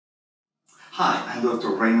Hi, I'm Dr.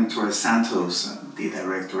 Raymond Torres Santos, the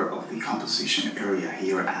director of the composition area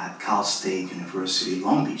here at Cal State University,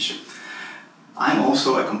 Long Beach. I'm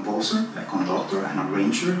also a composer, a conductor, an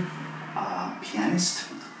arranger, a pianist,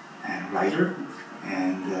 and writer,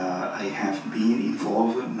 and I have been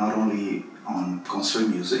involved not only on concert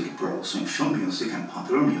music, but also in film music and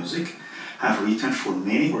popular music. I've written for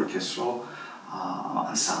many orchestral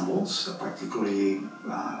ensembles, particularly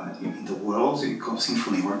in the world,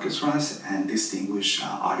 symphony orchestras and distinguished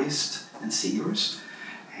artists and singers.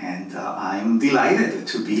 And I'm delighted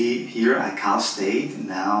to be here at Cal State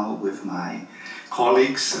now with my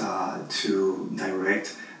colleagues to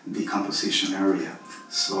direct the composition area.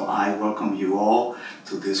 So I welcome you all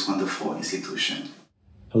to this wonderful institution.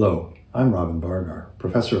 Hello, I'm Robin Bargar,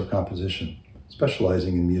 Professor of Composition,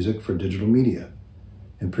 specializing in music for digital media.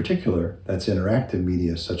 In particular, that's interactive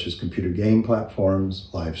media such as computer game platforms,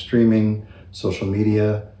 live streaming, social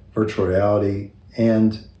media, virtual reality,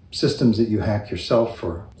 and systems that you hack yourself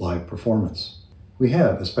for live performance. We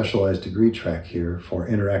have a specialized degree track here for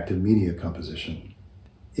interactive media composition.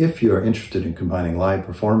 If you are interested in combining live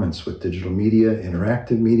performance with digital media,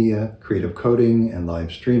 interactive media, creative coding, and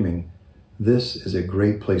live streaming, this is a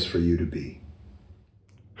great place for you to be.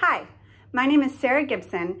 Hi, my name is Sarah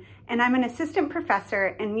Gibson, and I'm an assistant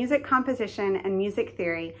professor in music composition and music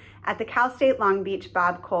theory at the Cal State Long Beach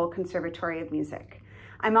Bob Cole Conservatory of Music.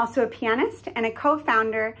 I'm also a pianist and a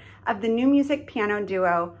co-founder of the new music piano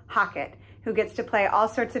duo Hocket, who gets to play all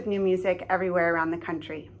sorts of new music everywhere around the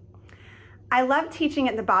country. I love teaching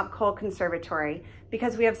at the Bob Cole Conservatory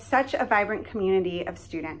because we have such a vibrant community of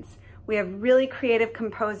students. We have really creative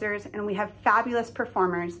composers and we have fabulous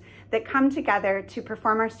performers that come together to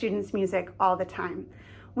perform our students' music all the time.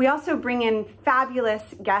 We also bring in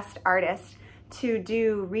fabulous guest artists to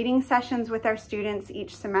do reading sessions with our students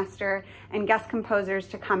each semester and guest composers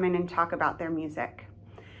to come in and talk about their music.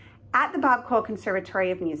 At the Bob Cole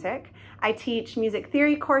Conservatory of Music, I teach music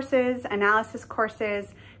theory courses, analysis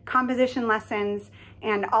courses, composition lessons,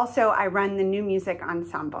 and also I run the new music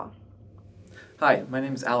ensemble. Hi, my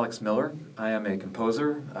name is Alex Miller. I am a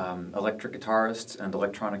composer, electric guitarist, and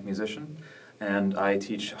electronic musician, and I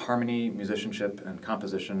teach harmony, musicianship, and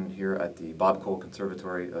composition here at the Bob Cole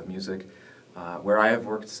Conservatory of Music, where I have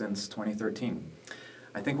worked since 2013.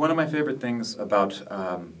 I think one of my favorite things about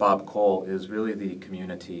Bob Cole is really the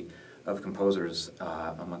community of composers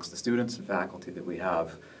amongst the students and faculty that we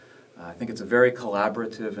have. I think it's a very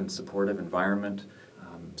collaborative and supportive environment.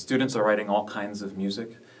 Students are writing all kinds of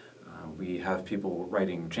music. We have people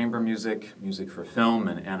writing chamber music, music for film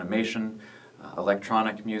and animation,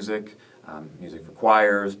 electronic music, music for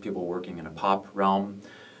choirs, people working in a pop realm.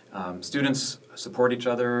 Students support each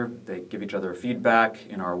other, they give each other feedback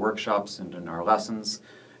in our workshops and in our lessons,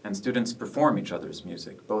 and students perform each other's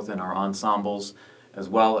music, both in our ensembles as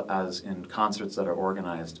well as in concerts that are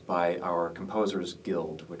organized by our Composers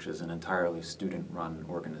Guild, which is an entirely student-run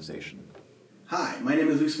organization. Hi, my name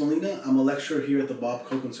is Luis Molina. I'm a lecturer here at the Bob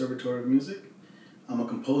Cole Conservatory of Music. I'm a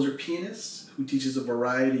composer-pianist who teaches a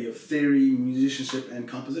variety of theory, musicianship, and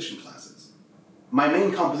composition classes. My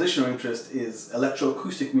main compositional interest is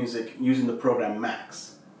electroacoustic music using the program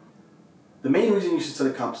Max. The main reason you should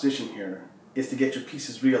study composition here is to get your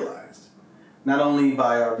pieces realized, not only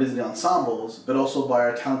by our visiting ensembles, but also by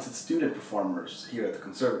our talented student performers here at the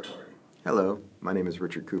conservatory. Hello, my name is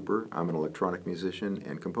Richard Cooper. I'm an electronic musician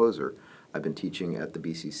and composer. I've been teaching at the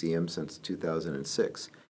BCCM since 2006.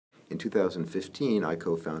 In 2015, I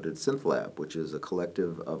co-founded SynthLab, which is a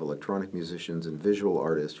collective of electronic musicians and visual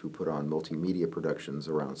artists who put on multimedia productions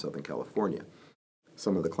around Southern California.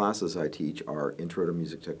 Some of the classes I teach are Intro to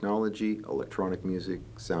Music Technology, Electronic Music,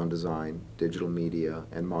 Sound Design, Digital Media,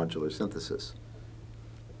 and Modular Synthesis.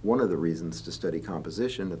 One of the reasons to study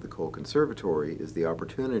composition at the Cole Conservatory is the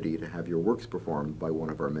opportunity to have your works performed by one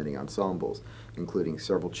of our many ensembles, including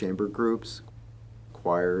several chamber groups,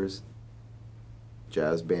 choirs,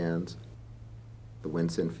 jazz bands, the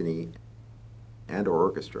Wind Symphony, and our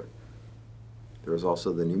orchestra. There is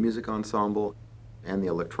also the New Music Ensemble and the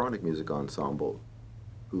Electronic Music Ensemble,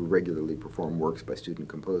 who regularly perform works by student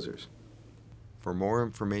composers. For more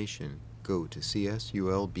information, go to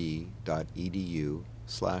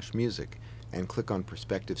csulb.edu/music and click on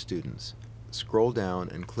Prospective Students. Scroll down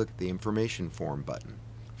and click the Information Form button.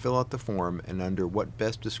 Fill out the form, and under What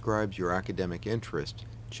Best Describes Your Academic Interest,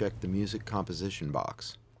 check the Music Composition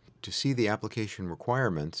box. To see the application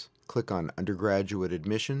requirements, click on Undergraduate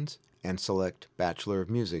Admissions and select Bachelor of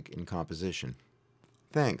Music in Composition.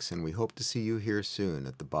 Thanks, and we hope to see you here soon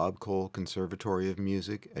at the Bob Cole Conservatory of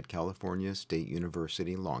Music at California State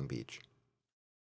University, Long Beach.